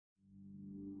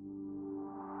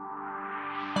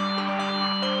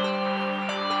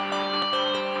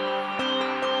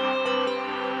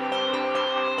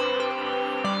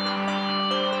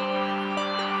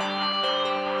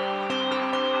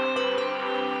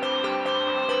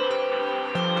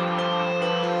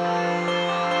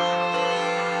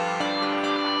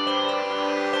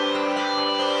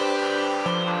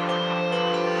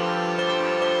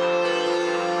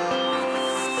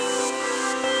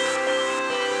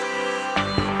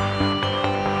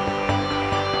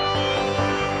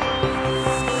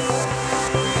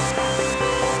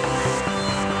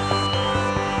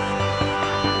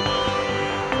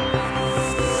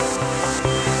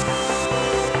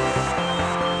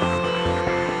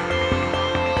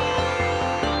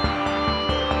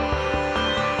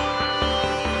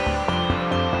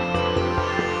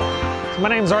My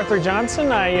name is Arthur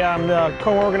Johnson. I am the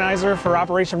co-organizer for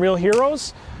Operation Real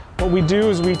Heroes. What we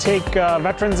do is we take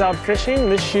veterans out fishing.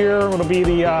 This year it'll be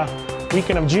the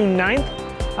weekend of June 9th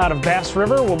out of Bass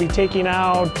River. We'll be taking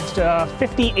out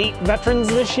 58 veterans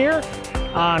this year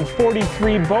on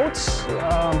 43 boats,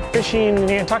 fishing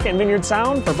Nantucket and Vineyard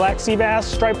Sound for black sea bass,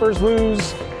 stripers,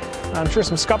 blues, I'm sure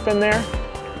some scup in there,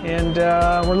 and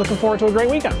we're looking forward to a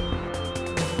great weekend.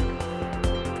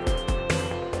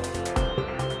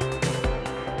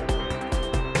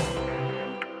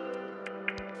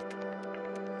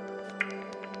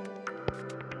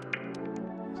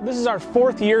 This is our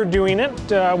 4th year doing it.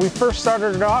 We first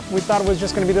started it off, we thought it was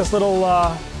just going to be this little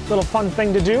fun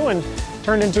thing to do, and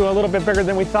turned into a little bit bigger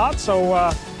than we thought.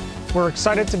 So we're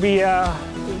excited to be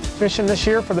fishing this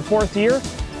year for the 4th year,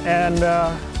 and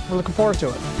we're looking forward to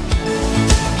it.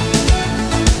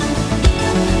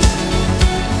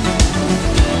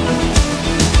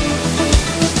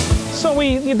 So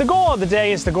the goal of the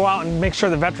day is to go out and make sure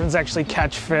the veterans actually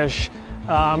catch fish.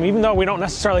 Even though we don't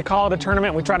necessarily call it a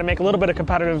tournament, we try to make a little bit of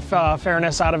competitive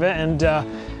fairness out of it, and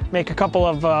make a couple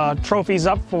of trophies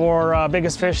up for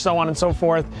biggest fish, so on and so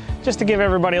forth, just to give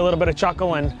everybody a little bit of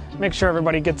chuckle and make sure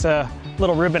everybody gets a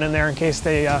little ribbon in there in case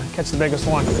they catch the biggest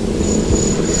one.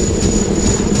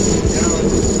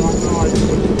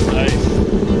 Nice.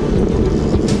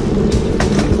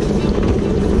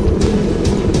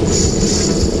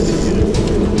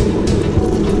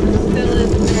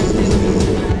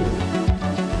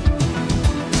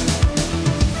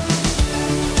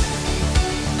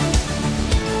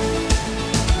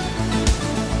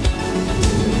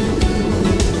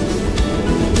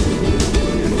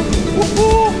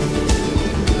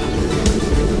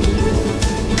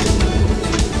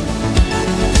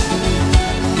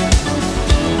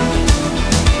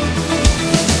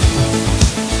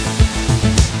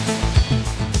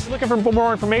 For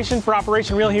more information for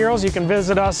Operation Real Heroes, you can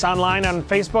visit us online on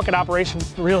Facebook at Operation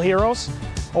Real Heroes,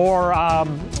 or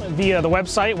via the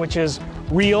website, which is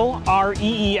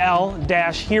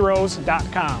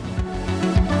reel.heroes.com.